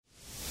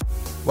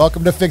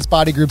Welcome to Fixed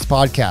Body Group's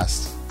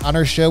podcast. On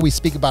our show, we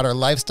speak about our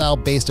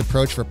lifestyle-based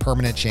approach for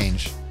permanent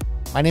change.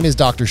 My name is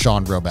Dr.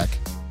 Sean Robek.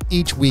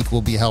 Each week,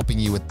 we'll be helping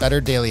you with better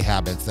daily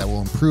habits that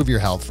will improve your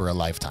health for a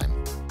lifetime.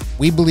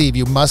 We believe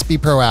you must be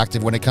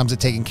proactive when it comes to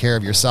taking care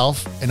of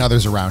yourself and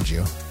others around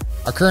you.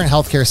 Our current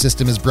healthcare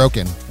system is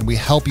broken, and we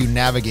help you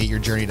navigate your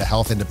journey to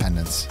health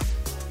independence.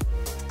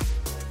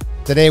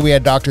 Today, we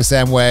had Dr.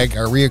 Sam Wagg,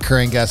 our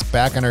reoccurring guest,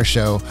 back on our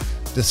show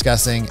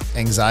discussing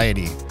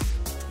anxiety.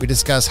 We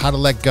discuss how to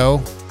let go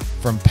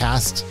from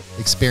past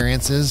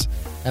experiences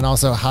and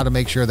also how to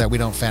make sure that we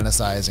don't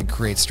fantasize and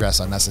create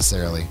stress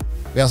unnecessarily.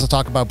 We also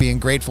talk about being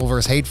grateful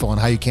versus hateful and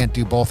how you can't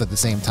do both at the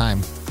same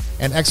time.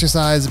 And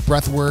exercise,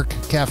 breath work,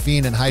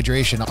 caffeine, and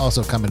hydration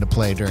also come into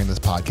play during this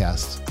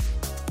podcast.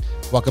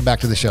 Welcome back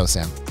to the show,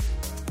 Sam.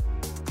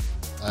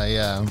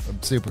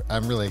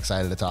 I'm really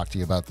excited to talk to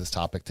you about this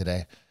topic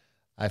today.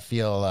 I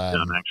feel I'm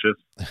anxious.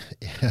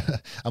 I'm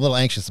a little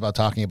anxious about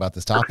talking about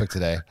this topic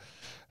today.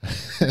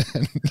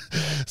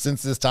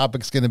 Since this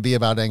topic's going to be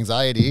about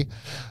anxiety,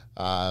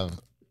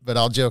 but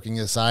all joking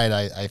aside,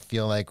 I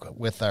feel like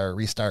with our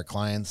Restart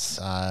clients,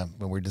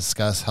 when we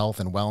discuss health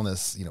and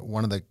wellness,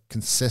 one of the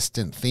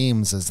consistent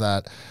themes is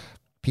that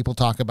people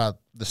talk about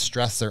the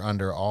stress they're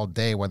under all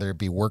day, whether it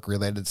be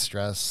work-related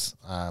stress,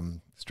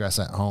 stress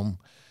at home,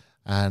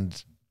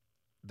 and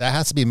that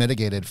has to be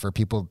mitigated for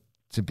people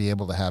to be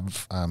able to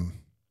have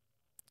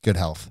good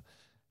health.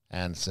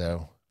 And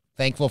so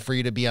thankful for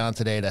you to be on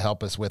today to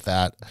help us with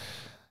that.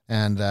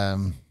 And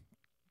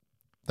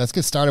let's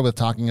get started with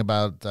talking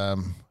about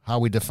how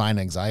we define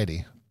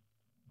anxiety.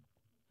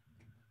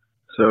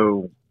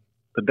 So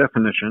the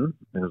definition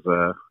is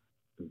the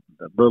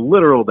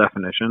literal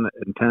definition: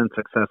 intense,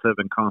 excessive,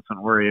 and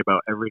constant worry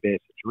about everyday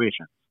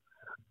situations.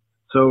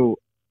 So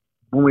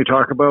when we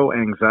talk about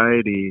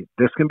anxiety,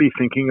 this can be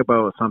thinking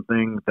about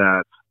something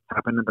that's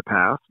happened in the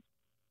past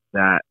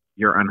that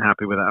you're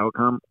unhappy with the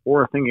outcome,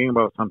 or thinking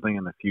about something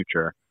in the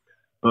future.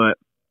 But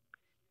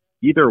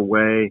either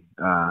way,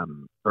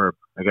 or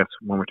I guess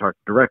when we talk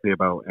directly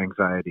about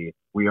anxiety,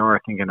 we are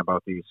thinking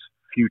about these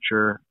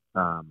future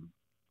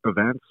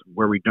events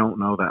where we don't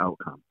know the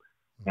outcome.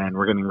 And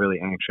we're getting really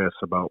anxious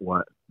about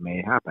what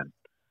may happen.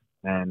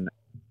 And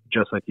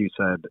just like you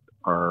said,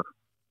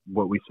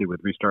 what we see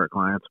with Restart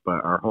clients,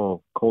 but our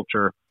whole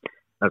culture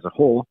as a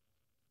whole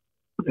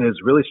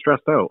is really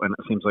stressed out. And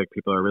it seems like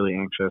people are really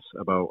anxious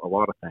about a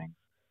lot of things.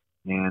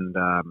 And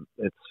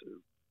it's,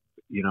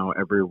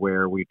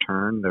 everywhere we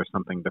turn, there's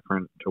something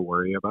different to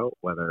worry about,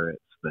 whether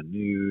it's the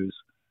news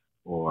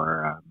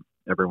or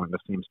everyone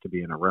just seems to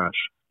be in a rush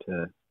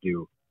to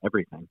do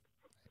everything.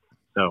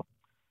 So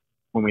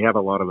when we have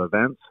a lot of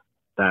events,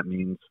 that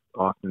means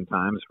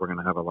oftentimes we're going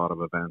to have a lot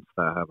of events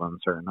that have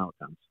uncertain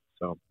outcomes.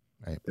 So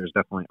There's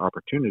definitely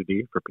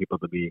opportunity for people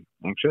to be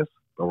anxious,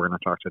 but we're going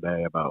to talk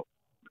today about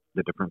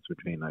the difference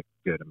between like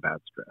good and bad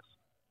stress.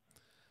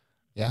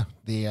 Yeah.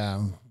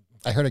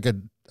 I heard a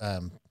good,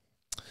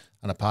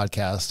 on a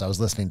podcast I was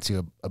listening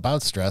to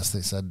about stress. They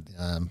said,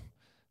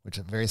 which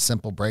a very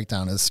simple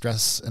breakdown is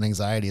stress and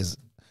anxiety is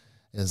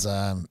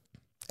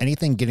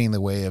anything getting in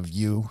the way of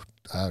you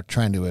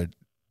trying to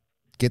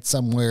get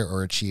somewhere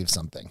or achieve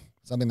something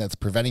that's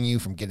preventing you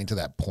from getting to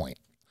that point,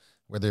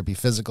 whether it be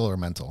physical or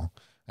mental.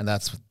 And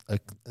that's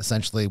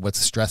essentially what's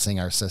stressing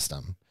our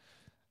system.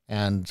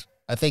 And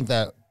I think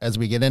that as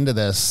we get into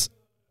this,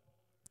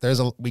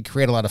 we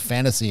create a lot of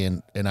fantasy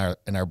in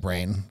our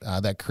brain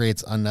that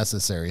creates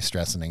unnecessary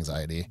stress and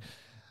anxiety.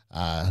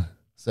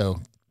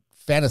 So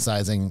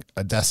fantasizing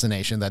a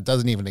destination that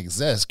doesn't even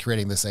exist,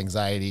 creating this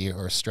anxiety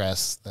or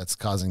stress that's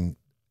causing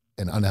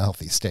an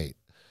unhealthy state.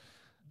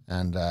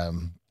 And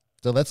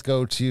so let's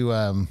go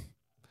to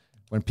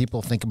when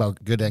people think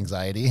about good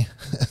anxiety.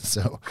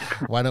 So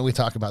why don't we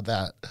talk about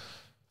that?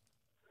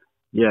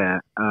 Yeah,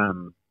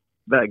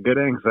 that good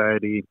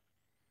anxiety,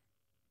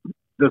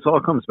 this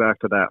all comes back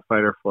to that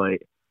fight or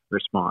flight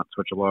response,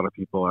 which a lot of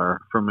people are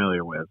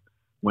familiar with.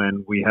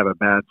 When we have a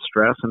bad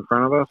stress in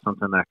front of us,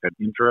 something that could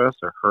injure us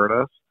or hurt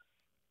us,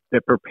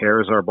 it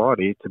prepares our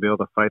body to be able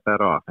to fight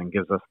that off and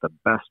gives us the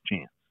best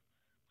chance.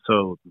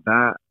 So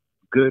that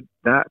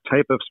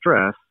type of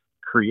stress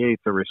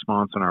creates a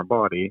response in our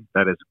body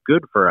that is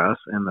good for us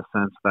in the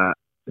sense that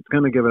it's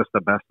going to give us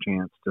the best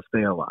chance to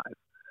stay alive.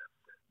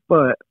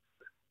 But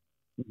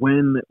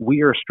when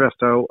we are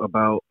stressed out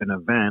about an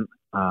event,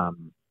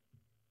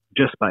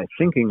 just by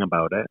thinking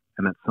about it,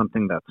 and it's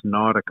something that's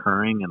not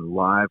occurring in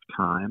live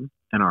time,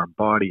 and our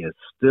body is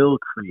still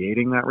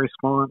creating that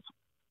response,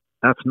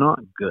 that's not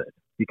good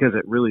because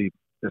it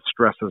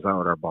stresses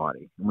out our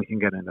body. And we can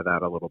get into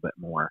that a little bit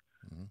more.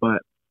 Mm-hmm.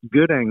 But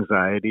good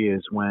anxiety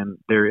is when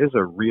there is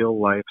a real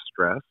life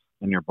stress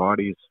and your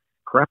body's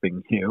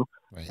prepping you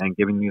and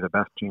giving you the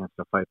best chance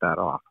to fight that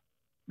off.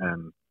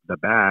 And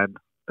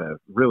the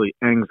really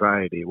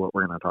anxiety, what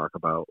we're going to talk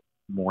about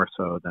more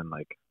so than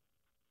like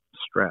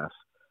stress,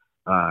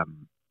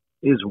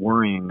 is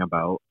worrying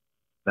about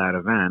that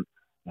event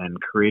and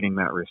creating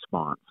that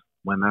response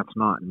when that's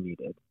not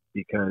needed,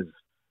 because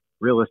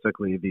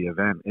realistically the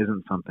event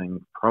isn't something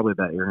probably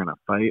that you're going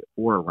to fight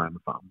or run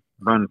from.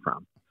 run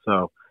from.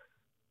 So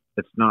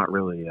it's not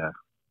really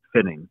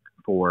fitting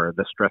for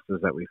the stresses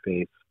that we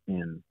face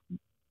in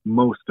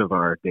most of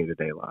our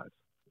day-to-day lives.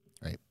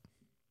 Right.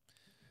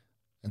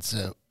 And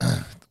so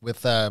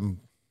with a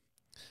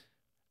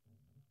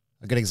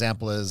good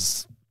example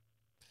is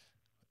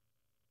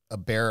a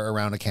bear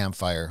around a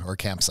campfire or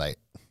campsite,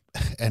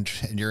 and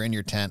you're in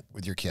your tent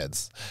with your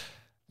kids.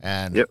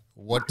 And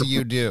what do?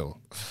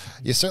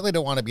 You certainly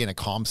don't want to be in a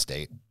calm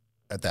state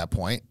at that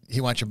point.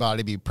 You want your body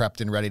to be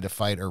prepped and ready to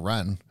fight or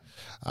run.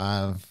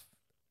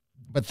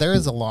 But there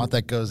is a lot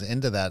that goes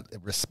into that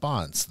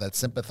response, that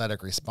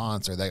sympathetic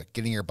response, or that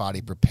getting your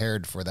body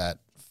prepared for that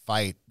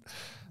fight.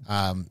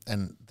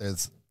 And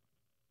there's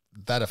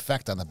that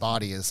effect on the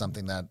body is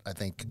something that I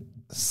think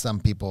some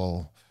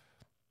people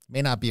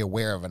may not be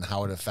aware of and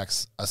how it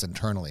affects us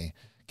internally.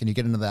 Can you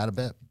get into that a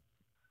bit?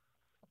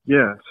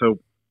 Yeah. So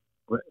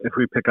if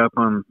we pick up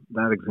on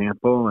that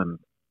example and,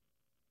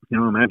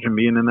 imagine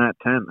being in that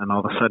tent and all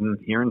of a sudden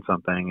hearing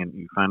something and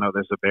you find out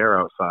there's a bear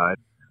outside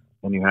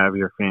and you have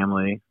your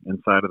family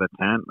inside of the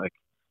tent, like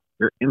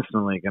you're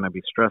instantly going to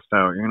be stressed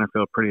out. You're going to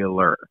feel pretty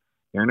alert.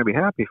 You're going to be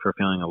happy for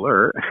feeling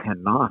alert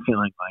and not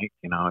feeling like,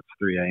 it's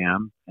 3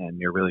 a.m. and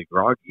you're really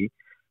groggy,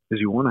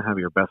 because you want to have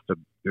your best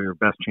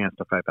chance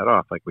to fight that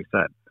off, like we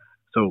said.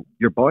 So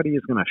your body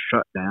is going to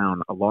shut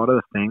down a lot of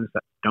the things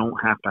that don't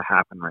have to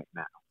happen right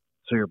now.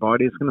 So your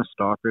body is going to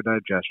stop your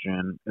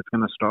digestion. It's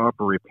going to stop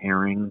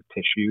repairing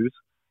tissues,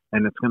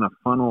 and it's going to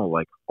funnel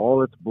like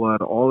all its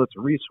blood, all its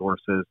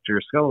resources to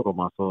your skeletal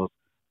muscles.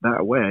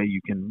 That way you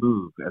can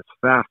move as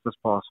fast as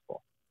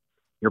possible.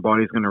 Your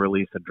body's going to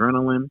release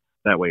adrenaline.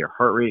 That way your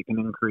heart rate can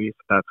increase.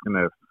 That's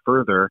going to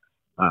further,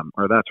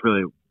 or that's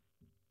really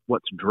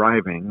what's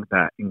driving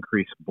that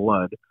increased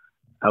blood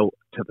out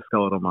to the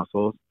skeletal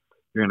muscles.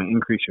 You're going to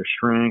increase your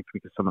strength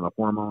because some of the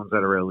hormones that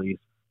are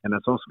released, and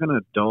it's also going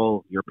to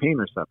dull your pain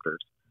receptors.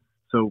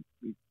 So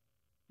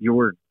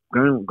you're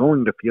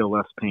going to feel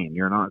less pain.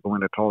 You're not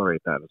going to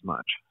tolerate that as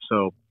much.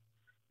 So,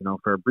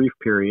 for a brief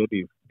period,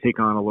 you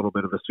take on a little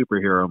bit of a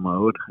superhero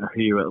mode, or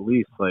you at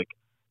least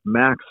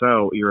max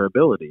out your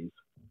abilities.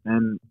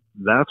 And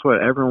that's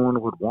what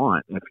everyone would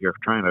want if you're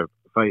trying to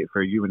fight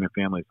for you and your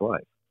family's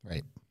life.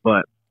 Right.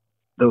 But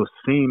those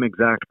same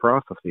exact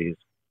processes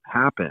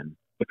happen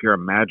if you're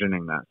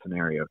imagining that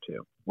scenario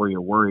too, where you're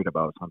worried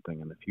about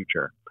something in the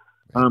future.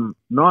 Right.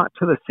 Not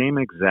to the same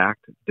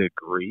exact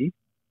degree,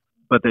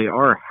 but they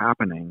are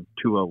happening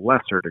to a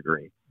lesser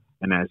degree.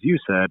 And as you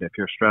said, if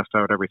you're stressed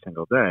out every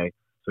single day,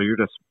 so you're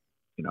just,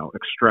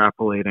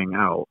 extrapolating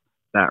out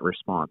that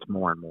response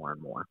more and more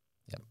and more.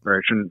 Yep. Or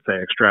I shouldn't say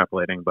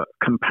extrapolating, but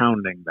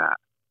compounding that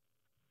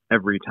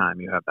every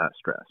time you have that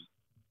stress.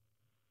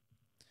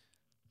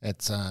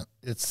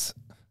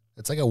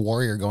 It's like a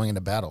warrior going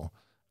into battle.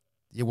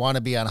 You want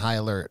to be on high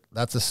alert.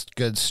 That's a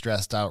good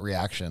stressed out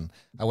reaction.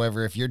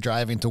 However, if you're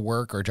driving to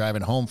work or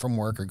driving home from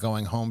work or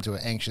going home to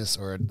an anxious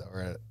or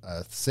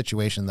a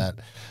situation that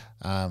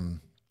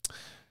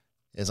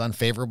is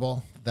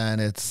unfavorable, then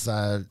it's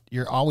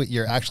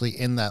you're actually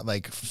in that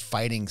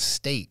fighting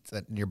state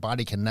that your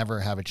body can never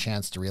have a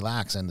chance to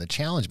relax. And the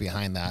challenge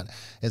behind that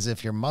is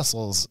if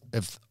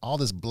all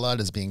this blood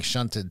is being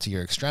shunted to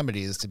your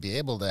extremities to be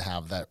able to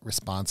have that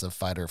response of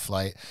fight or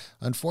flight,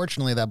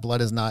 unfortunately that blood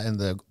is not in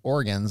the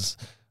organs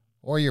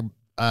or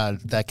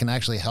that can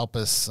actually help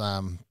us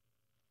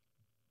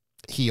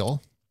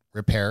heal,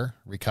 repair,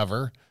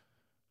 recover,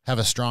 have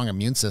a strong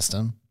immune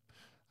system.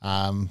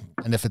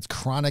 And if it's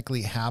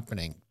chronically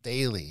happening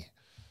daily,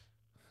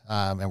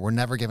 and we're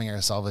never giving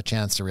ourselves a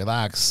chance to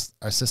relax,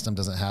 our system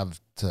doesn't have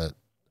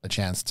a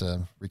chance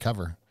to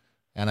recover.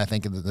 And I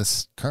think in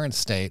this current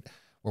state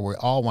where we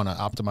all want to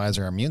optimize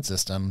our immune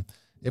system,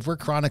 if we're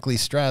chronically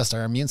stressed,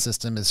 our immune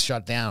system is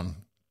shut down.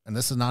 And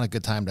this is not a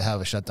good time to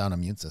have a shut down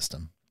immune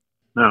system.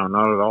 No,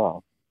 not at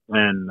all.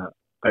 And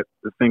I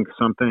think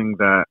something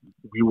that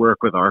we work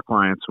with our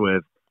clients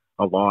with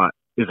a lot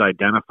is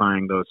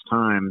identifying those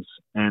times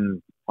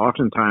and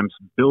oftentimes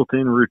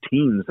built-in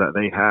routines that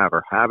they have,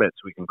 or habits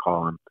we can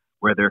call them,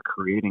 where they're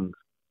creating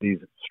these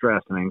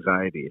stress and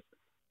anxieties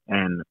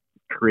and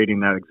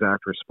creating that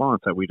exact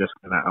response that we just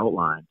kind of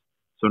outlined.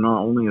 So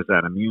not only is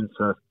that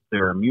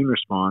their immune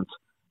response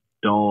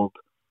dulled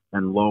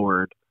and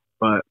lowered,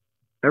 but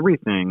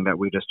everything that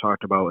we just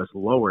talked about is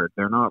lowered.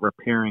 They're not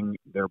repairing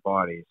their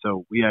body.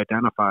 So we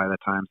identify the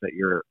times that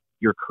you're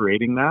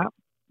creating that,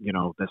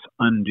 this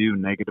undue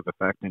negative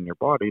effect in your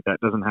body that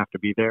doesn't have to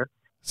be there.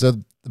 So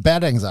the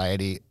bad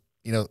anxiety,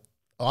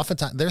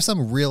 oftentimes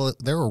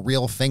there are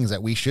real things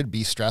that we should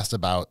be stressed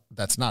about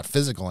that's not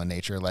physical in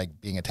nature, like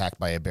being attacked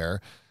by a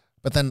bear.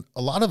 But then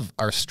a lot of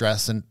our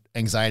stress and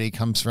anxiety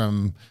comes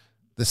from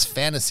this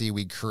fantasy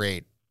we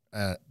create,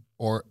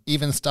 or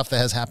even stuff that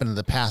has happened in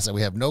the past that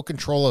we have no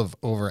control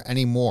over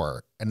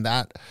anymore. And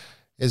that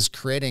is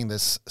creating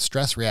this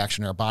stress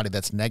reaction in our body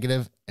that's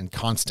negative and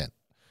constant.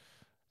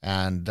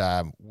 And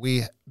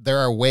there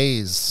are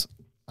ways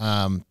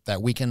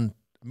that we can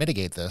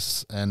mitigate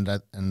this. And I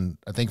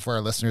think for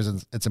our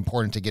listeners, it's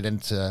important to get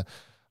into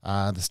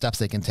the steps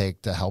they can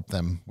take to help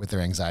them with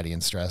their anxiety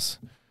and stress.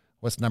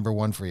 What's number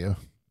one for you?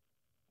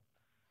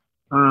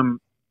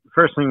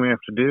 First thing we have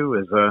to do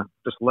is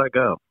just let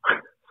go.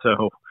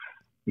 So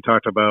we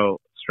talked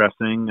about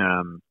stressing.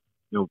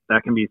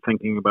 That can be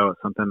thinking about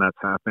something that's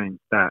happening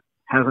that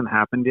hasn't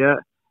happened yet,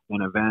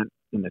 an event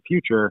in the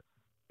future,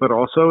 but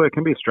also it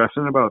can be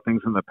stressing about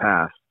things in the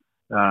past,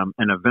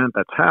 an event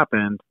that's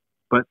happened,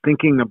 but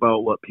thinking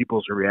about what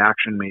people's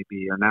reaction may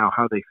be, or now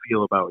how they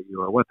feel about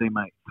you, or what they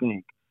might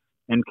think,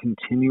 and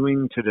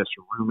continuing to just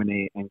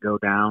ruminate and go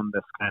down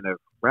this kind of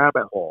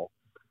rabbit hole.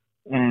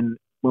 And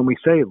when we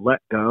say let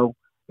go,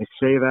 I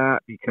say that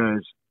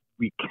because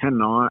we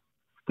cannot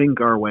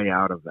think our way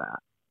out of that.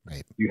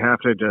 Right. You have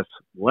to just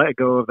let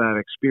go of that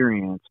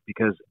experience,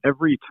 because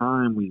every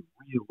time we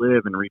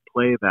relive and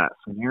replay that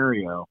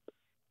scenario,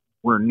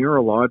 we're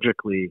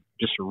neurologically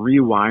just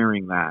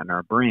rewiring that in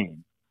our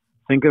brain.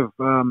 Think of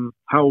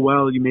how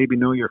well you maybe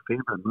know your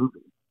favorite movie.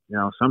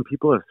 Some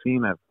people have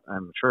seen,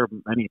 I'm sure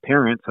many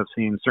parents have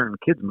seen certain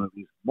kids'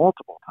 movies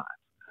multiple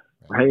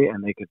times, right?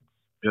 And they could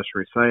just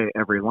recite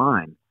every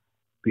line,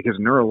 because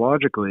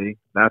neurologically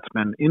that's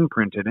been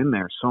imprinted in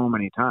there so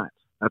many times.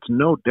 That's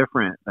no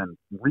different than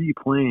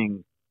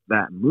replaying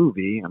that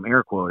movie, I'm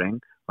air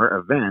quoting, or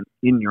event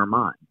in your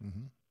mind.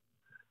 Mm-hmm.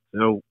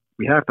 So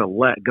we have to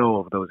let go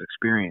of those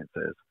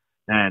experiences.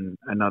 And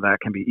I know that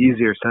can be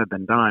easier said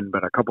than done,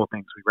 but a couple of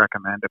things we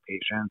recommend to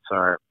patients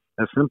are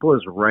as simple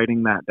as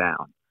writing that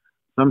down.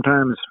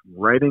 Sometimes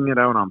writing it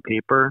out on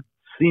paper,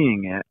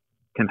 seeing it,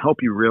 can help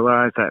you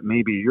realize that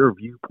maybe your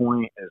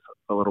viewpoint is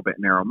a little bit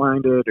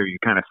narrow-minded, or you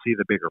kind of see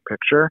the bigger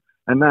picture,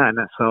 and that in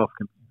itself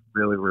can be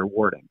really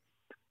rewarding.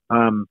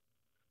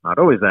 Not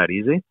always that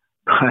easy,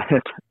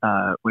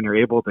 but when you're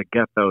able to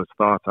get those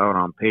thoughts out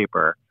on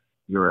paper,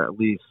 you're at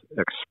least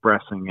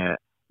expressing it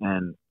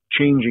and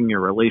changing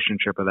your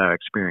relationship with that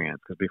experience.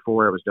 Because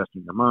before it was just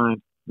in your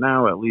mind,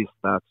 now at least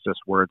that's just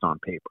words on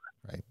paper.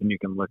 Right. And you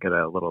can look at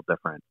it a little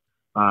different.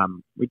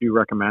 We do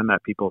recommend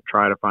that people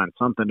try to find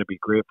something to be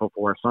grateful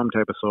for, some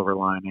type of silver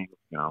lining,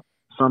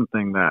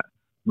 something that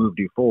moved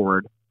you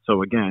forward.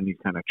 So again, you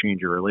kind of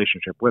change your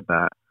relationship with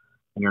that,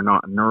 and you're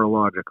not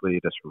neurologically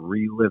just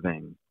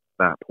reliving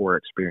that poor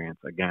experience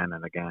again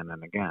and again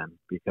and again.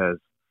 Because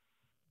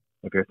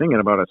if you're thinking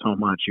about it so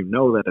much, you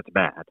know that it's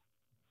bad.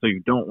 So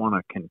you don't want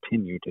to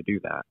continue to do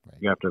that. Right.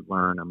 You have to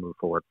learn and move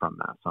forward from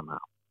that somehow.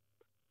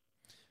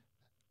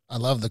 I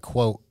love the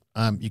quote.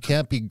 You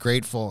can't be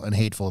grateful and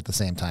hateful at the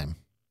same time.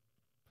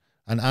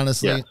 And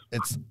honestly,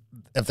 yes.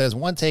 If there's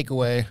one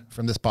takeaway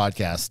from this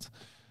podcast,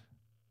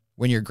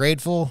 when you're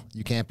grateful,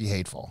 you can't be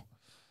hateful.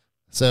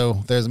 So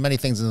there's many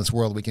things in this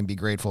world we can be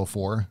grateful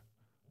for.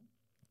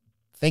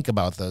 Think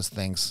about those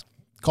things.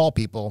 Call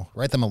people,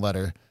 write them a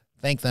letter,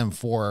 thank them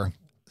for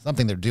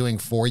something they're doing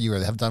for you or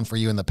they have done for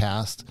you in the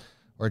past,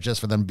 or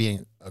just for them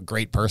being a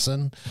great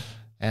person.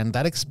 And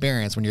that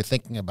experience, when you're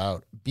thinking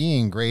about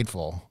being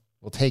grateful,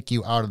 will take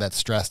you out of that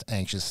stressed,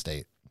 anxious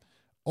state.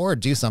 Or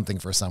do something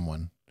for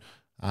someone.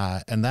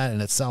 And that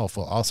in itself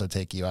will also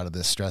take you out of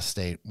this stress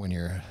state when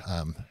you're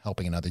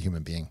helping another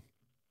human being.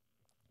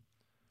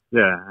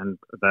 Yeah, and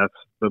that's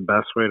the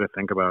best way to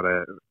think about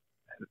it.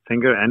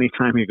 Think of any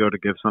time you go to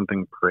give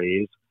something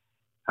praise,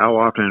 how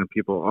often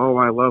people, oh,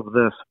 I love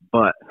this,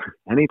 but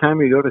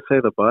anytime you go to say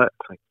the but,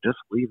 it's like, just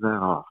leave that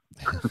off.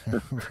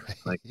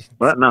 Right. Like,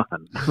 but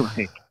nothing.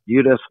 Like,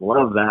 you just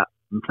love that.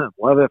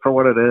 Love it for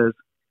what it is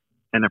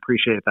and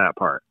appreciate that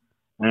part.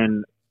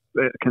 And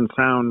it can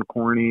sound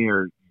corny,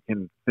 or you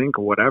can think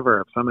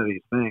whatever of some of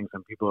these things,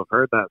 and people have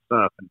heard that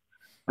stuff. And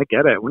I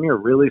get it. When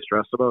you're really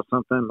stressed about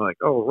something, like,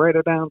 oh, write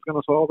it down, it's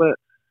going to solve it.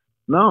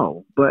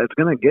 No, but it's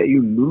going to get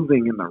you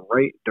moving in the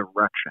right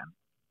direction,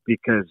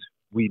 because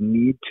we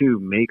need to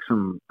make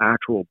some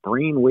actual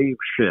brainwave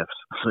shifts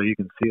so you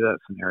can see that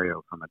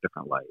scenario from a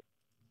different light.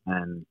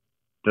 And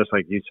just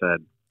like you said,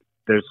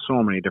 there's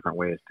so many different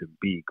ways to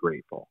be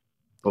grateful.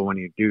 But when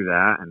you do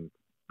that and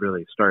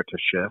really start to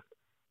shift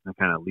and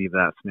kind of leave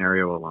that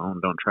scenario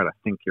alone, don't try to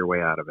think your way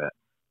out of it.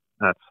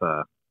 That's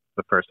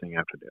the first thing you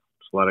have to do.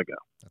 Just let it go.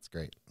 That's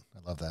great.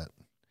 I love that.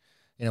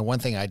 You know, one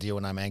thing I do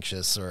when I'm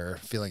anxious or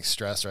feeling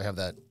stressed or I have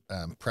that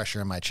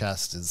pressure in my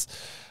chest is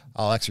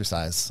I'll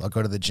exercise. I'll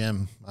go to the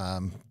gym.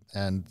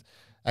 And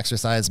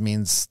exercise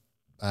means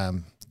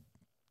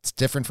it's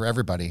different for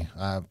everybody.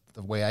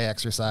 The way I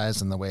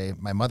exercise and the way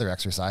my mother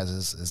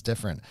exercises is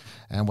different.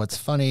 And what's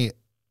funny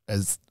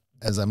as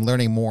I'm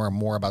learning more and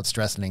more about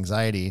stress and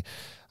anxiety,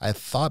 I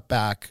thought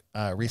back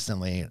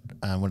recently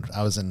when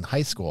I was in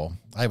high school.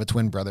 I have a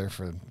twin brother,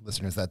 for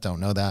listeners that don't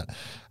know that.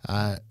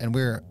 And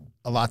we're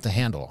a lot to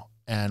handle.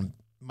 And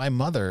my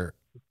mother,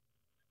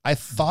 I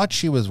thought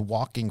she was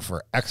walking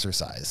for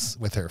exercise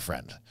with her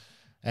friend.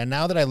 And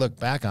now that I look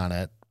back on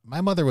it,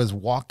 my mother was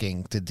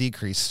walking to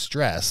decrease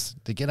stress,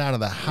 to get out of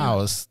the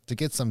house, to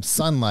get some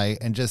sunlight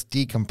and just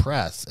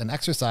decompress. And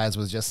exercise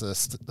was just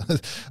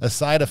a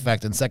side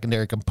effect and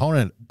secondary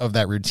component of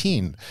that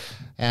routine.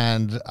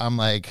 And I'm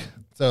like,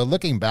 so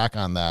looking back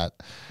on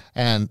that,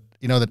 and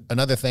you know,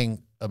 another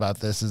thing about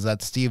this is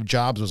that Steve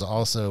Jobs was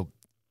also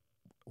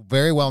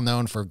very well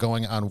known for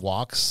going on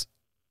walks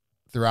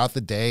throughout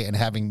the day and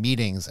having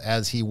meetings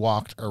as he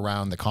walked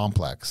around the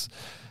complex.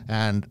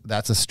 And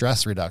that's a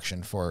stress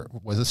reduction for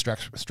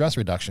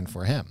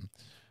him.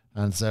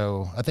 And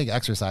so I think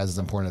exercise is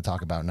important to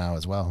talk about now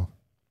as well.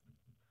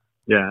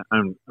 Yeah,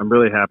 I'm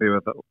really happy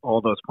with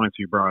all those points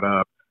you brought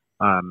up.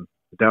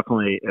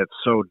 Definitely,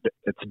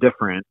 it's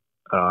different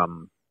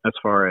as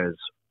far as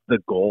the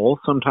goal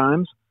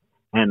sometimes.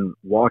 And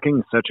walking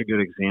is such a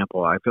good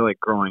example. I feel like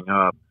growing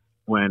up,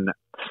 when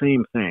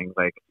same thing,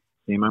 like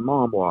seeing my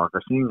mom walk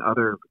or seeing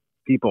other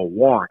people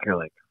walk, you're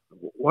like,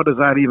 what is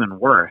that even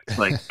worth?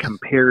 Like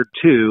compared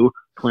to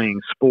playing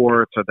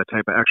sports or the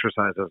type of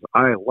exercises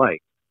I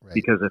like. Right.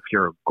 Because if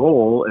your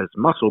goal is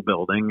muscle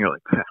building, you're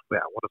like, yeah,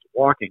 what is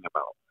walking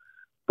about?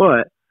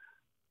 But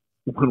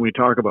when we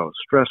talk about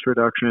stress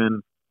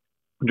reduction,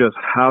 just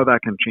how that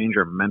can change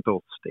your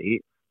mental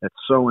state, it's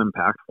so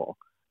impactful.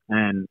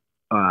 And,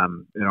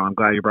 I'm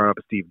glad you brought up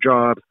Steve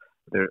Jobs,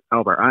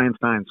 Albert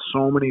Einstein,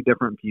 so many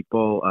different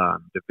people,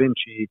 Da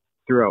Vinci,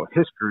 throughout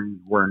history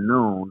were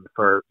known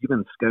for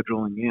even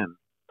scheduling in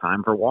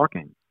time for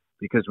walking.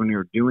 Because when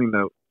you're doing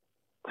the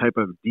type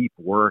of deep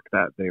work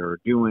that they were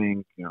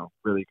doing,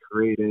 really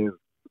creative,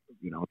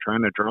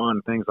 trying to draw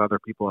on things other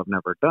people have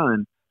never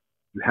done,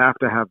 you have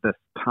to have this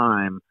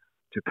time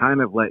to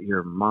kind of let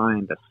your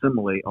mind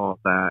assimilate all of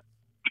that,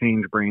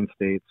 change brain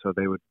states, so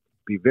they would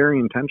be very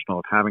intentional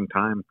of having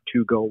time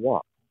to go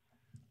walk.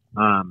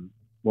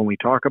 When we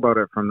talk about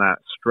it from that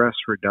stress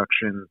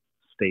reduction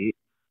state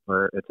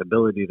or its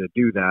ability to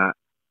do that,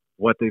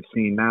 what they've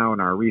seen now in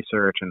our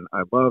research, and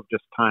I love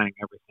just tying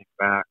everything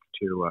back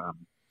to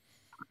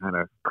kind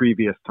of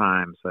previous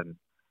times. And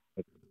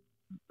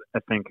I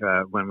think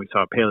when we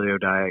saw paleo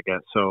diet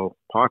get so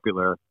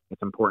popular,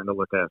 it's important to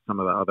look at some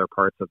of the other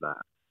parts of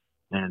that.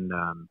 And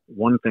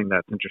one thing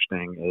that's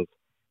interesting is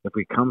if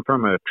we come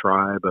from a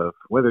tribe of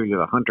whether you're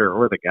the hunter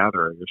or the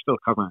gatherer, you're still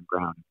covering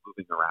ground and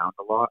moving around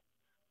a lot.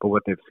 But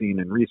what they've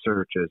seen in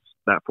research is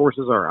that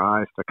forces our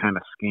eyes to kind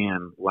of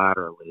scan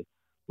laterally,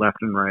 left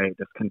and right,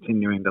 just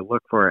continuing to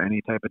look for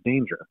any type of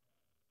danger.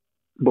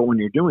 But when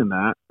you're doing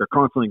that, you're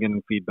constantly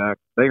getting feedback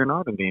that you're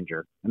not in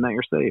danger and that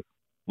you're safe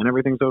and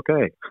everything's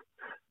okay.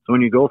 So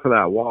when you go for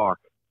that walk,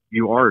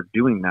 you are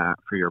doing that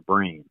for your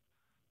brain,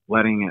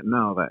 letting it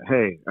know that,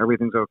 hey,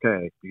 everything's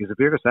okay. Because if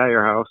you're just at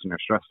your house and you're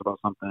stressed about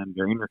something,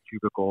 you're in your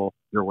cubicle,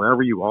 you're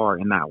wherever you are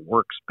in that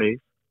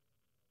workspace,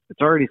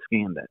 it's already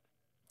scanned it.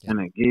 Yeah.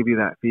 And it gave you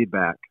that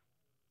feedback,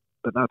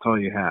 but that's all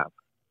you have.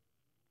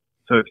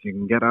 So if you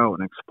can get out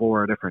and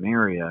explore a different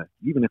area,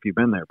 even if you've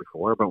been there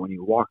before, but when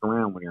you walk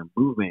around, when you're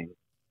moving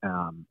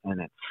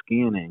and it's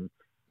scanning,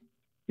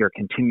 you're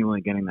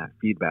continually getting that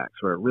feedback.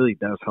 So it really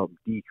does help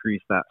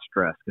decrease that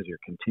stress because you're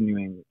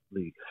continually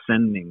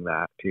sending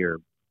that to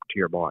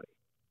your body.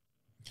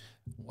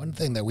 One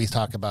thing that we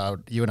talk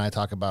about, you and I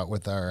talk about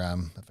with our,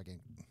 if I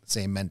can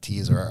say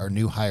mentees or our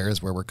new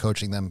hires, where we're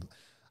coaching them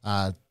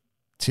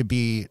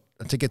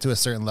to get to a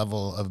certain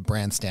level of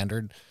brand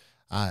standard.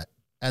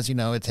 As you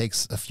know, it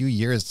takes a few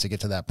years to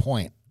get to that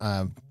point.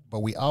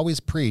 But we always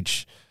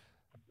preach,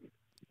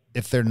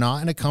 if they're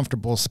not in a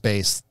comfortable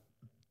space,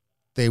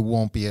 they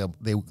won't be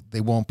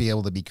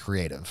able to be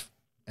creative.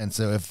 And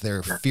so if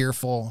they're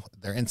fearful,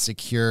 they're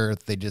insecure,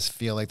 they just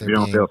feel like they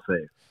don't feel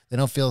safe. They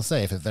don't feel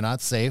safe. If they're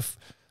not safe,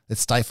 it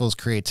stifles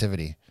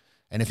creativity.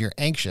 And if you're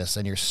anxious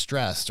and you're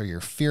stressed or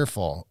you're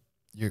fearful,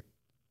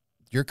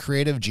 your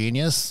creative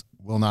genius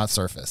will not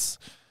surface.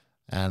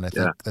 And I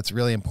think that's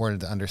really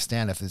important to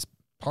understand. If it's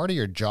part of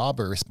your job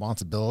or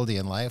responsibility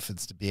in life,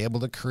 it's to be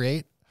able to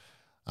create.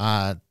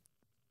 You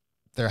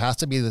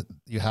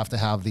have to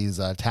have these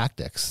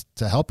tactics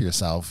to help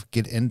yourself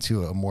get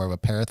into a more of a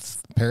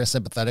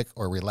parasympathetic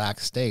or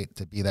relaxed state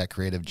to be that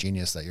creative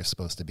genius that you're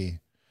supposed to be.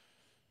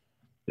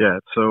 Yeah.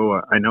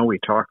 So I know we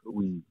talk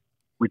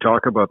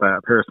about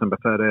that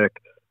parasympathetic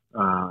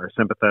or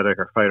sympathetic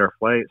or fight or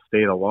flight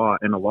state a lot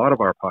in a lot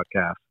of our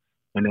podcasts.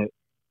 And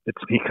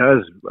it's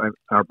because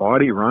our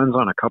body runs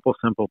on a couple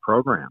simple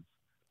programs,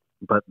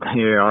 but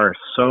they are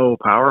so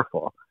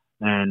powerful.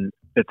 And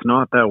it's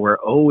not that we're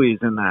always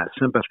in that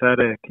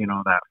sympathetic,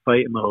 that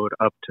fight mode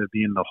up to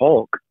being the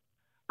Hulk,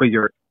 but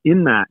you're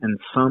in that in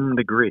some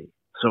degree.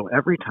 So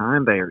every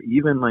time they are,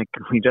 even like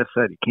we just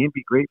said, you can't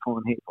be grateful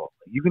and hateful.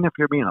 Even if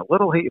you're being a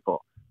little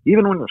hateful,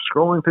 even when you're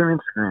scrolling through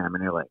Instagram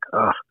and you're like,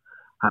 ugh,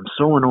 I'm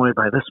so annoyed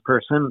by this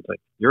person. It's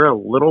like you're a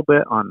little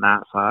bit on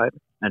that side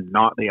and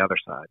not the other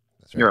side.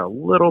 Right. You're a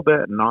little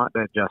bit not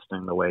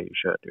digesting the way you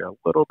should. You're a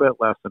little bit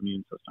less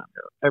immune system.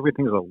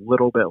 Everything's a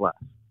little bit less.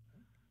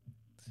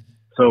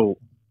 So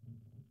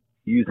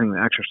using the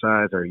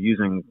exercise or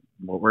using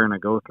what we're going to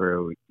go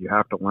through, you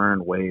have to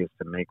learn ways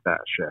to make that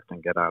shift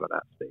and get out of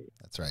that state.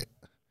 That's right.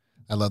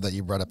 I love that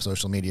you brought up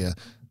social media.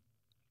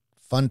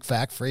 Fun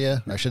fact for you.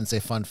 I shouldn't say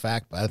fun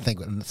fact, but I think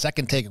the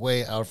second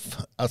takeaway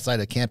outside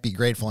of can't be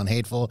grateful and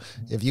hateful,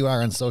 if you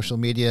are on social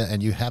media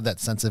and you have that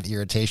sense of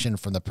irritation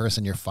from the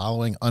person you're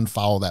following,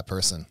 unfollow that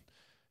person.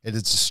 It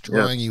is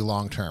destroying you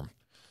long term.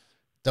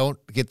 Don't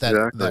get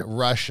that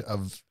rush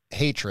of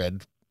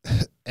hatred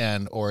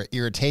or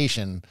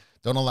irritation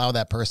Don't allow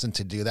that person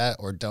to do that,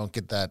 or don't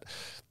get that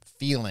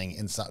feeling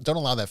inside. Don't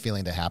allow that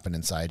feeling to happen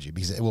inside you,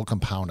 because it will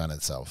compound on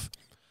itself.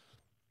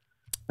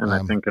 And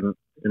I think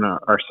in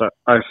our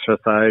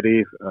society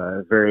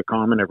is very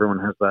common. Everyone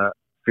has that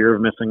fear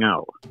of missing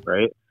out,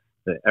 right?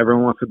 That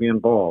everyone wants to be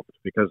involved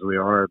because we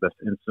are this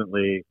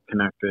instantly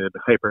connected,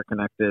 hyper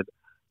connected.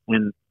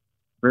 And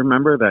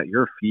remember that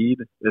your feed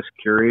is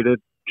curated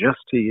just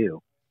to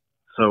you.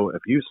 So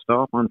if you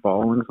stop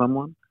unfollowing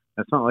someone,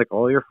 it's not like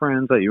all your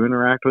friends that you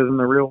interact with in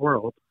the real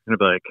world are going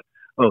to be like,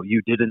 oh,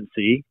 you didn't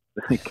see?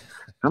 Like,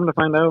 come to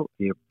find out,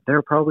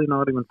 they're probably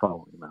not even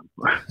following them.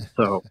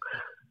 So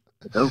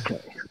it's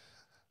okay.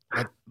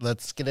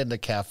 Let's get into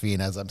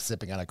caffeine as I'm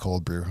sipping on a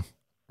cold brew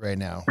right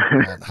now.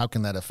 How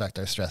can that affect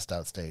our stressed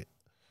out state?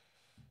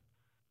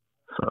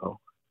 So,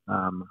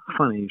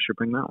 funny you should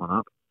bring that one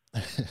up.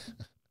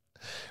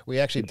 We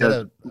actually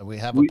we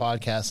have a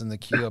podcast in the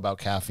queue about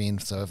caffeine.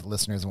 So if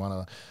listeners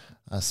want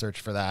to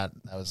search for that,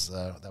 that was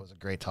a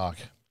great talk.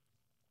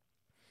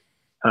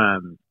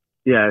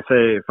 Yeah, I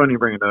say funny you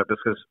bring it up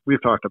just because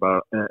we've talked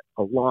about it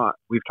a lot.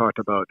 We've talked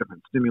about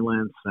different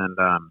stimulants, and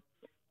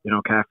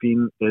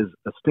caffeine is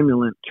a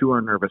stimulant to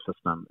our nervous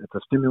system. It's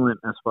a stimulant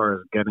as far as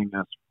getting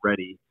us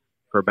ready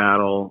for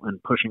battle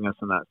and pushing us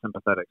in that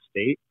sympathetic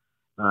state.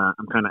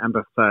 I'm kind of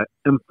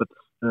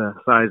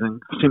emphasizing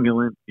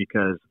stimulant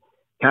because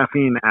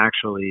caffeine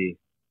actually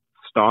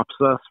stops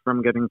us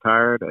from getting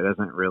tired. It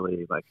doesn't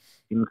really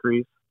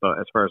increase, but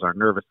as far as our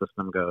nervous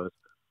system goes,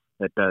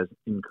 it does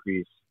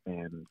increase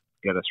and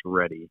get us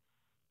ready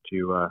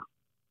to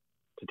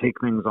take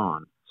things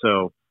on.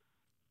 So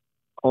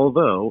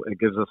although it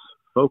gives us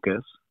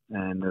focus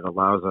and it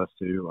allows us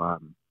to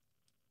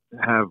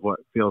have what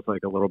feels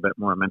like a little bit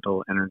more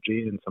mental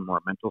energy and some more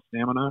mental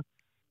stamina,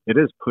 it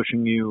is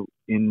pushing you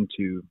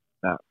into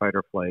that fight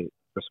or flight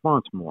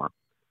response more.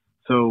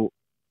 So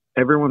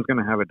everyone's going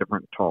to have a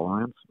different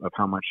tolerance of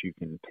how much you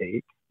can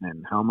take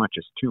and how much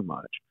is too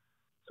much.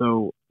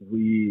 So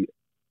we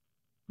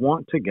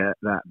want to get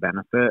that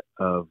benefit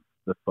of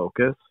the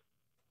focus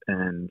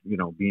and,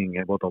 being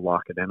able to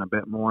lock it in a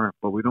bit more,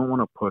 but we don't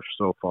want to push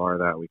so far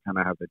that we kind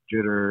of have the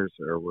jitters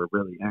or we're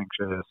really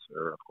anxious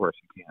or, of course,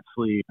 you can't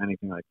sleep,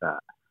 anything like that.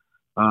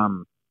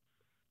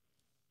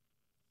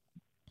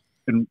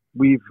 And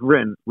we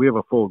have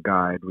a full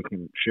guide we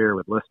can share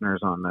with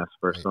listeners on this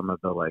for some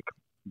of the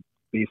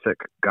basic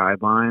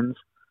guidelines.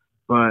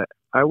 But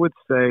I would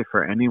say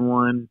for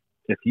anyone,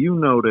 if you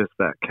notice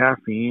that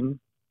caffeine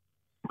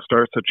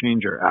starts to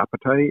change your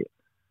appetite,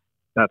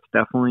 that's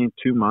definitely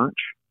too much.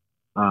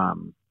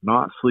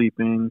 Not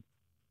sleeping,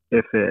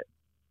 if it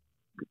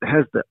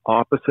has the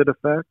opposite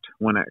effect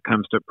when it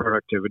comes to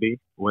productivity,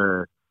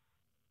 where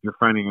you're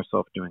finding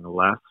yourself doing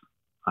less,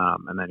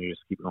 and then you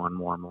just keep going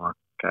more and more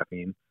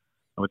caffeine,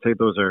 I would say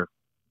those are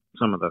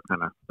some of the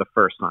kind of the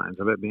first signs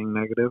of it being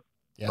negative.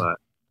 Yeah. But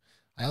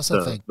I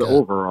also think the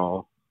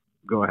overall,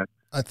 go ahead.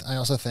 I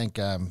also think,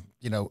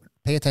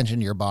 pay attention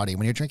to your body.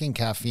 When you're drinking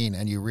caffeine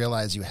and you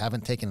realize you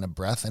haven't taken a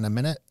breath in a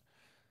minute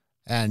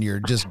and you're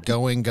just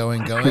going,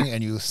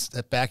 and you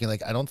step back and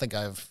I don't think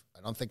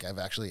I've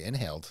actually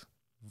inhaled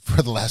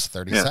for the last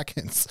 30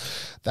 seconds.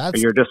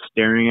 You're just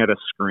staring at a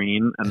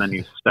screen and then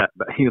you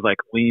you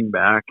lean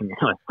back and you're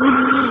like,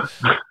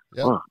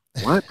 yep. Oh,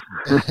 what?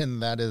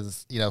 And that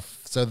is,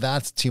 so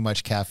that's too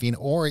much caffeine.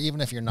 Or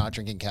even if you're not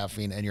drinking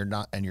caffeine and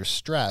you're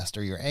stressed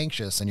or you're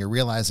anxious and you're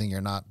realizing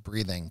you're not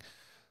breathing,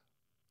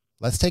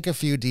 let's take a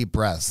few deep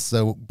breaths.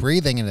 So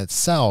breathing in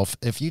itself,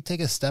 if you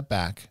take a step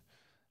back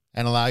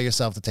and allow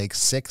yourself to take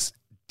 6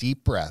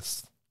 deep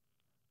breaths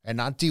and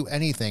not do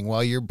anything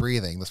while you're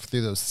breathing,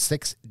 through those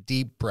 6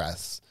 deep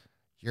breaths,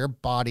 your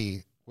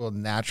body will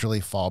naturally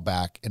fall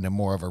back into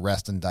more of a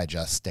rest and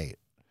digest state.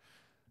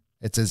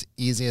 It's as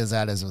easy as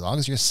that, as long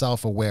as you're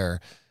self-aware.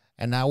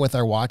 And now with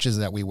our watches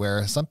that we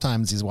wear,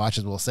 sometimes these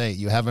watches will say,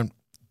 you haven't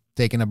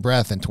taken a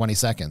breath in 20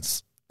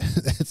 seconds.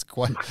 It's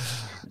quite,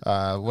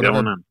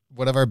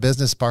 one of our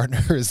business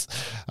partners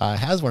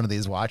has one of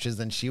these watches,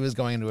 and she was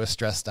going into a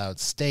stressed out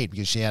state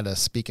because she had to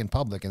speak in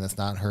public, and it's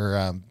not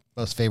her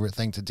most favorite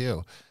thing to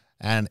do.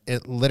 And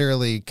it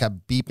literally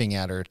kept beeping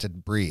at her to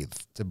breathe.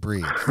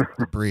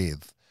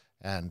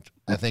 And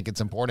I think it's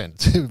important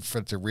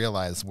to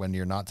realize when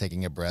you're not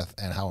taking a breath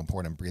and how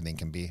important breathing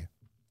can be.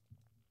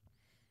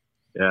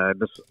 Yeah,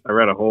 I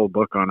read a whole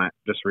book on it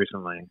just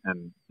recently,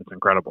 and it's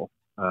incredible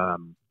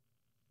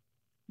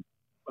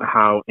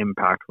how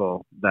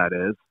impactful that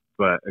is.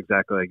 But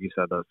exactly like you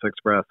said, those 6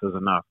 breaths is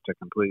enough to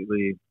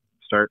completely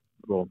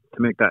to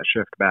make that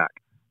shift back.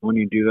 When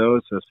you do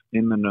those, just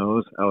in the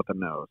nose, out the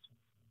nose.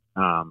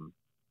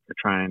 You're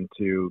trying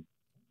to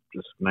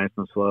just nice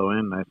and slow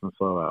in, nice and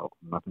slow out.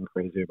 Nothing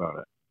crazy about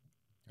it.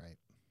 Right.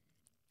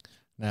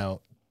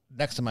 Now,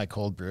 next to my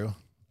cold brew,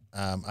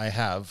 I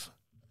have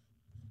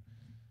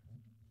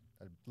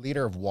a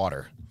liter of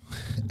water.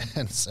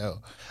 And so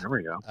there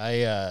we go.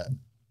 I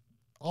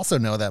also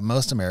know that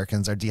most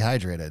Americans are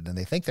dehydrated and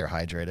they think they're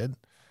hydrated.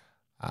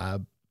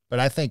 But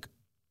I think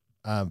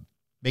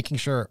making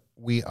sure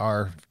we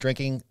are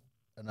drinking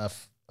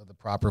enough the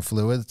proper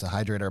fluids to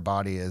hydrate our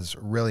body is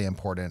really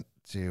important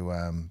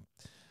to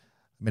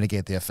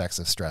mitigate the effects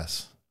of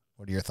stress.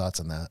 What are your thoughts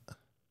on that?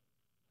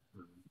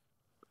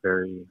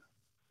 Very,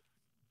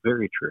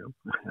 very true.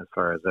 As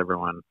far as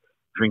everyone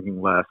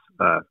drinking less,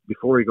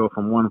 before we go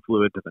from one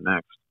fluid to the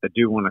next, I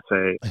do want to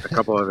say a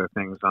couple other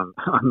things on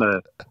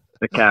the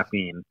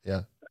caffeine.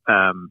 Yeah.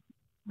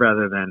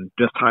 Rather than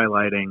just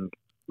highlighting,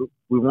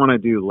 we want to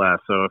do less.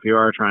 So if you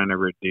are trying to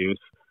reduce,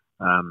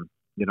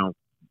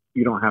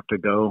 you don't have to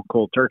go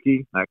cold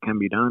turkey. That can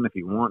be done if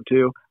you want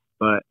to,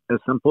 but as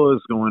simple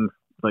as going,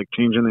 like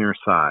changing your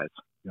size,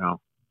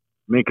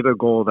 make it a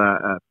goal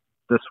that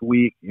this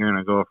week you're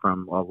going to go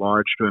from a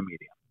large to a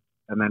medium,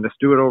 and then just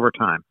do it over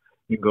time.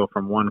 You can go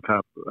from 1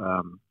 cup,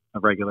 a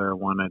regular,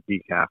 1 a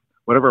decaf,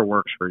 whatever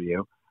works for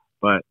you,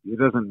 but it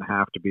doesn't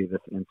have to be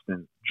this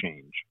instant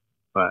change.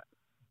 But,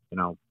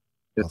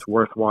 it's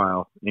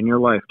worthwhile in your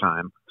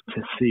lifetime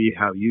to see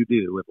how you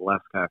do with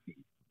less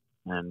caffeine.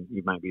 And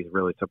you might be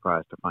really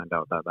surprised to find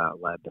out that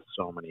led to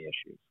so many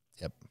issues.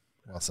 Yep.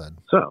 Well said.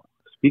 So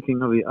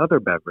speaking of the other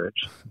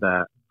beverage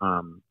that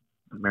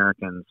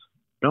Americans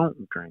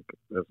don't drink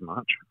as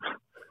much,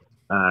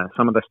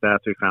 some of the stats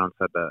we found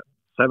said that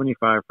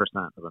 75%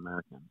 of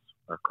Americans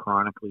are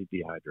chronically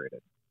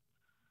dehydrated.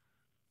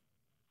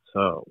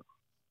 So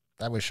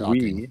that was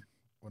shocking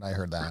when I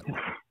heard that.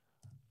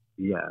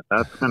 Yeah,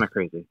 that's kind of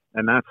crazy.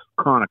 And that's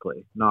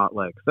chronically, not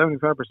like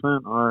 75%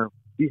 are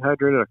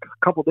dehydrated a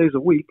couple days a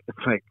week. It's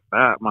like,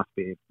 that must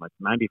be like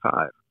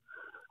 95.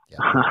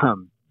 Yeah.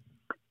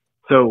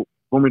 So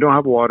when we don't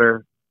have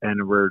water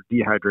and we're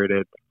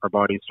dehydrated, our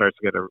body starts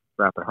to get a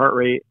rapid heart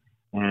rate,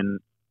 and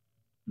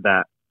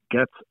that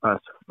gets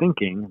us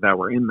thinking that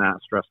we're in that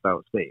stressed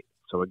out state.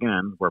 So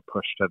again, we're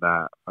pushed to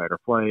that fight or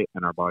flight,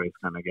 and our body's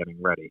kind of getting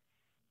ready.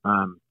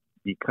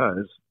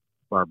 Because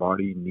our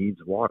body needs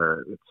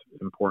water.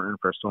 It's important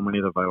for so many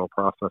of the vital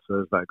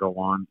processes that go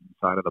on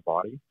inside of the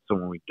body. So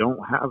when we don't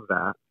have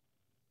that,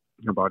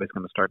 your body's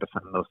going to start to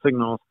send those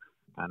signals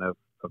kind of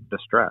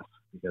distress,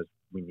 because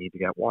we need to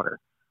get water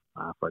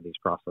for these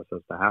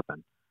processes to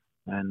happen.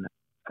 And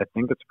I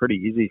think it's pretty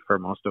easy for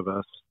most of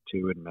us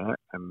to admit.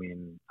 I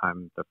mean,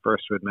 I'm the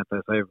first to admit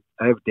this.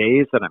 I have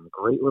days that I'm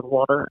great with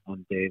water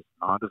and days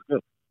not as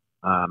good.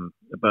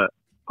 But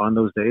on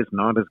those days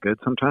not as good,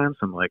 sometimes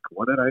I'm like,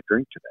 what did I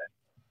drink today?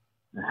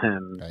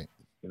 And, right.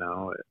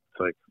 It's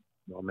like,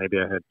 well, maybe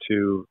I had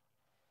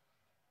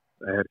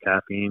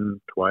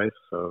caffeine twice,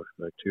 so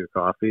like 2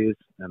 coffees,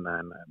 and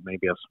then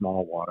maybe a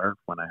small water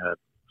when I had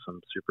some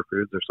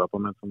superfoods or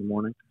supplements in the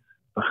morning.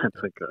 But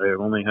it's like I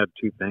only had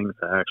 2 things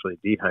that actually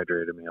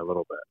dehydrated me a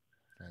little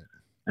bit. Right.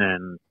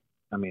 And,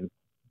 I mean,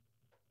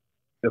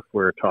 if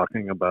we're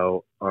talking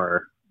about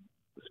our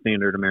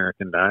standard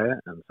American diet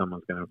and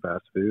someone's getting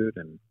fast food,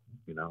 and,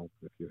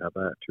 if you have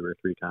that 2 or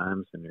 3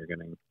 times and you're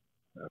getting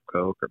a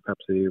Coke or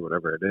Pepsi,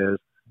 whatever it is,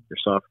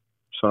 your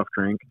soft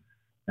drink,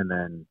 and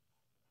then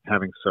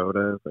having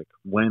soda, like,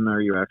 when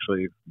are you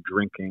actually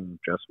drinking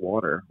just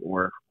water,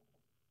 or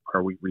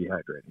are we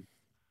rehydrating?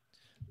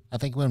 I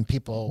think when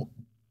people,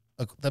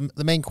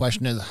 the main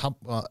question is, how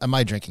am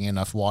I drinking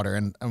enough water?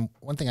 And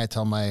one thing I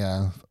tell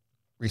my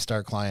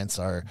Restart clients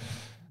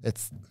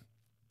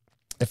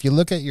if you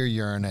look at your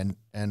urine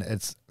and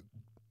it's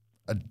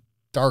a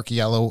dark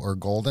yellow or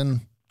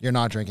golden, you're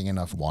not drinking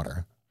enough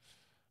water.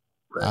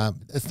 Right.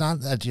 It's not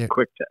that you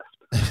quick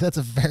test. That's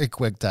a very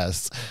quick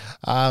test.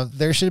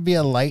 There should be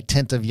a light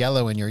tint of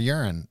yellow in your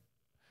urine.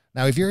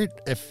 Now, if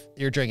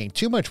you're drinking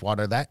too much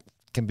water, that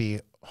can be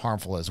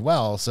harmful as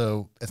well.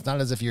 So it's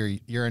not as if your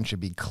urine should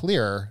be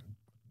clear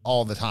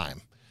all the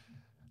time.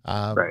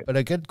 Right. But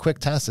a good quick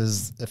test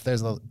is if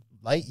there's a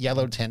light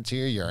yellow tint to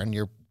your urine,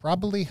 you're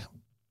probably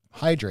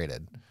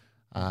hydrated.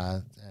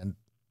 And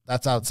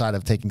that's outside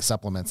of taking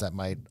supplements that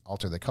might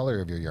alter the color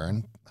of your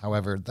urine.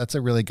 However, that's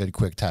a really good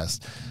quick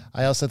test.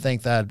 I also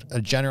think that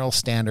a general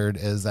standard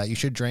is that you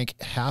should drink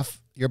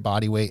half your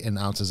body weight in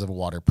ounces of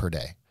water per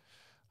day.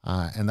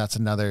 And that's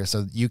another,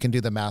 so you can do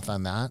the math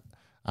on that.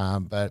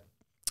 But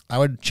I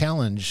would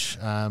challenge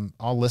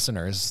all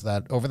listeners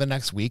that over the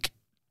next week,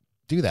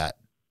 do that.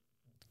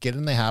 Get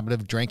in the habit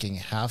of drinking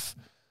half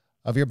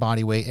of your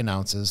body weight in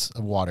ounces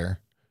of water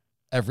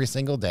every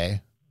single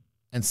day,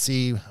 and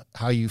see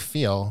how you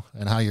feel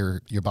and how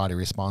your body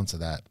responds to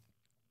that.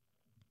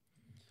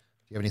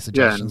 Do you have any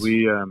suggestions?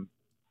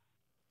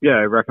 Yeah, and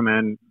I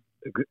recommend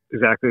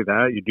exactly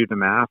that. You do the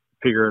math,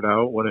 figure it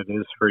out what it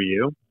is for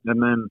you,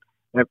 and then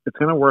it's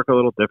going to work a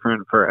little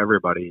different for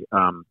everybody.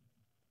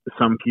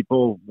 Some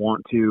people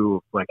want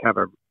to have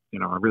a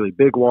really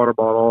big water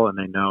bottle, and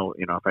they know,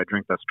 if I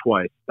drink this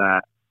twice,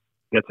 that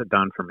gets it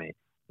done for me.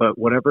 But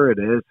whatever it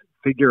is,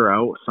 figure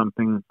out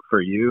something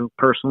for you.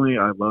 Personally,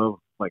 I love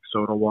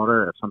soda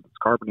water. If something's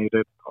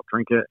carbonated, I'll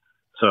drink it.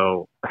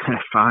 So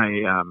if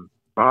I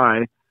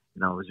buy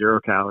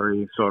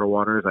 0-calorie soda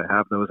waters, I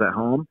have those at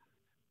home,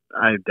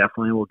 I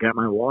definitely will get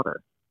my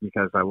water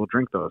because I will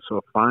drink those.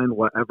 So find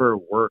whatever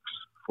works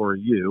for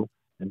you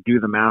and do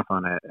the math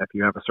on it. If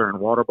you have a certain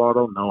water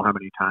bottle, know how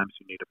many times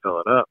you need to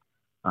fill it up.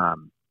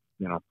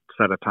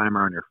 Set a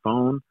timer on your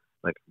phone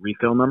like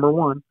refill number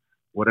 1,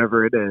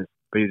 whatever it is,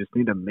 but you just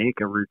need to make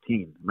a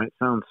routine. It might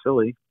sound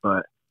silly,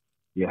 but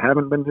you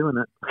haven't been doing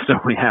it. So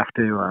we have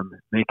to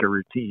make a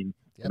routine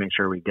to make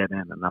sure we get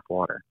in enough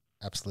water.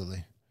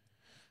 Absolutely.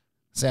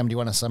 Sam, do you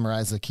want to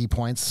summarize the key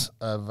points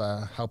of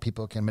how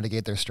people can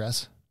mitigate their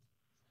stress?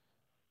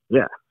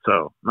 Yeah.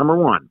 So number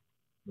 1,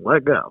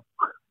 let go.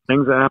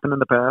 Things that happened in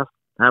the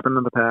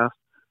past.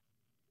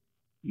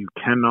 You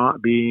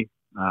cannot be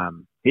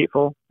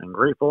hateful and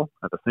grateful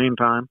at the same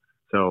time.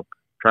 So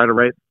try to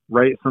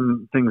write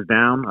some things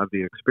down of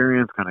the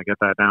experience, kind of get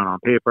that down on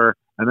paper,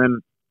 and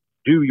then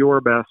do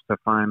your best to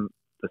find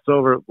the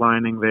silver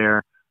lining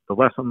there, the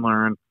lesson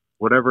learned,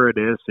 whatever it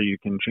is, so you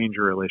can change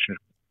your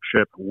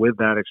relationship with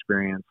that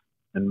experience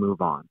and move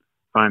on.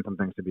 Find some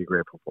things to be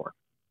grateful for.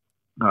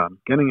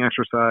 Getting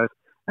exercise,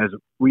 as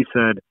we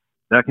said,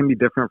 that can be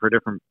different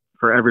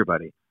for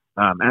everybody.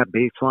 At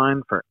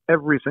baseline, for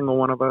every single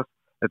one of us,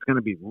 it's going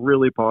to be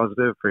really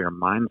positive for your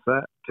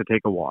mindset to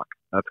take a walk.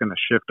 That's going to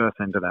shift us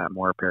into that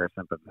more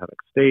parasympathetic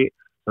state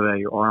so that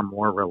you are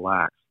more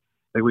relaxed.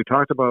 Like we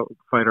talked about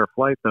fight or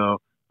flight, though,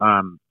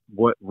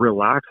 what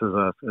relaxes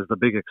us is the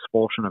big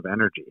expulsion of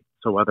energy.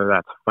 So whether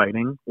that's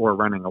fighting or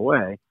running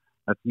away,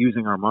 that's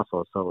using our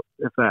muscles. So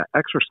if that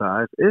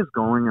exercise is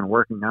going and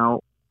working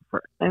out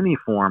for any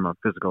form of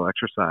physical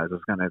exercise is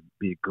going to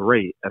be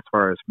great as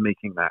far as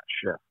making that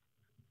shift.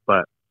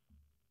 But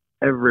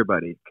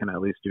everybody can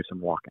at least do some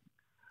walking.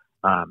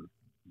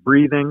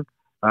 Breathing,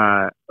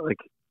 like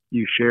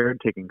you shared,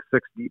 taking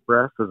 6 deep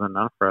breaths is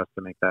enough for us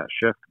to make that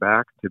shift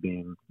back to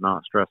being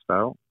not stressed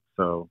out.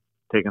 So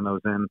taking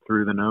those in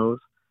through the nose,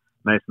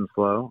 nice and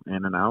slow,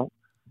 in and out.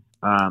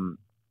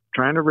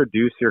 Trying to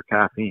reduce your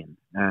caffeine.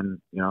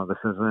 And,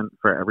 this isn't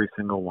for every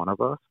single one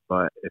of us,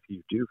 but if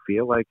you do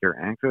feel like you're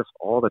anxious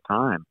all the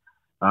time,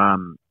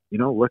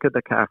 look at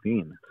the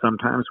caffeine.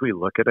 Sometimes we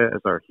look at it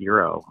as our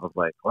hero of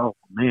like, oh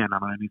man, I'm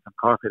going to need some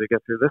coffee to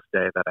get through this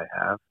day that I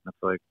have. And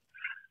it's like,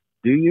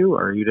 do you,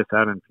 or are you just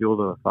adding fuel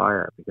to the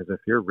fire? Because if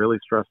you're really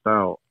stressed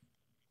out,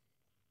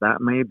 that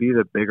may be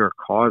the bigger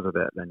cause of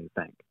it than you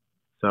think.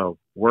 So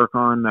work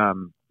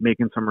on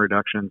making some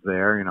reductions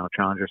there,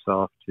 challenge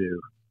yourself to,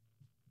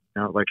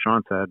 like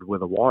Sean said, with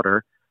the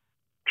water,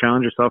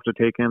 challenge yourself to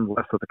take in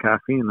less of the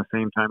caffeine the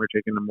same time you're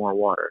taking in more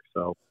water.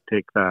 So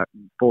take that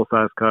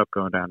full-size cup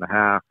going down to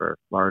half or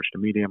large to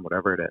medium,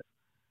 whatever it is.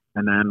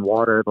 And then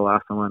water, the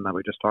last one that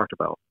we just talked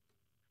about,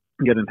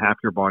 getting half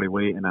your body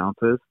weight in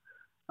ounces,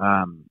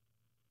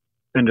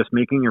 and just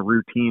making a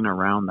routine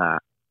around that,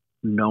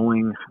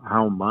 knowing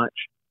how much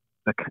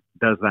that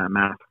does that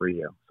math for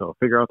you. So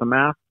figure out the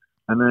math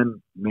and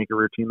then make a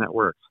routine that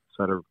works.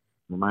 Set a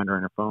reminder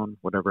on your phone,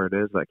 whatever it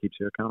is that keeps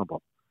you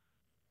accountable.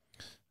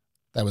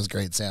 That was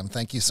great, Sam.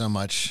 Thank you so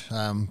much.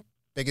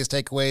 Biggest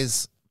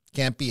takeaways: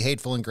 can't be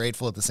hateful and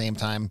grateful at the same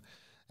time.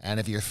 And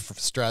if you're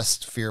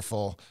stressed,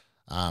 fearful,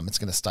 it's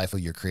going to stifle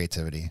your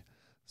creativity.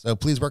 So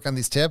please work on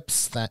these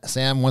tips.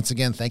 Sam, once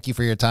again, thank you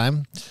for your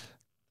time.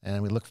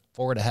 And we look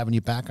forward to having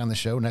you back on the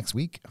show next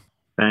week.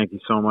 Thank you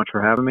so much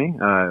for having me.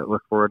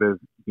 Look forward to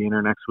being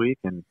here next week.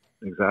 And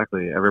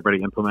exactly,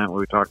 everybody implement what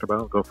we talked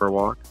about. Go for a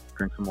walk,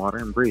 drink some water,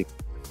 and breathe.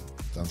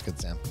 Sounds good,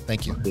 Sam.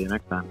 Thank you. See you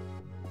next time.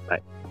 Bye.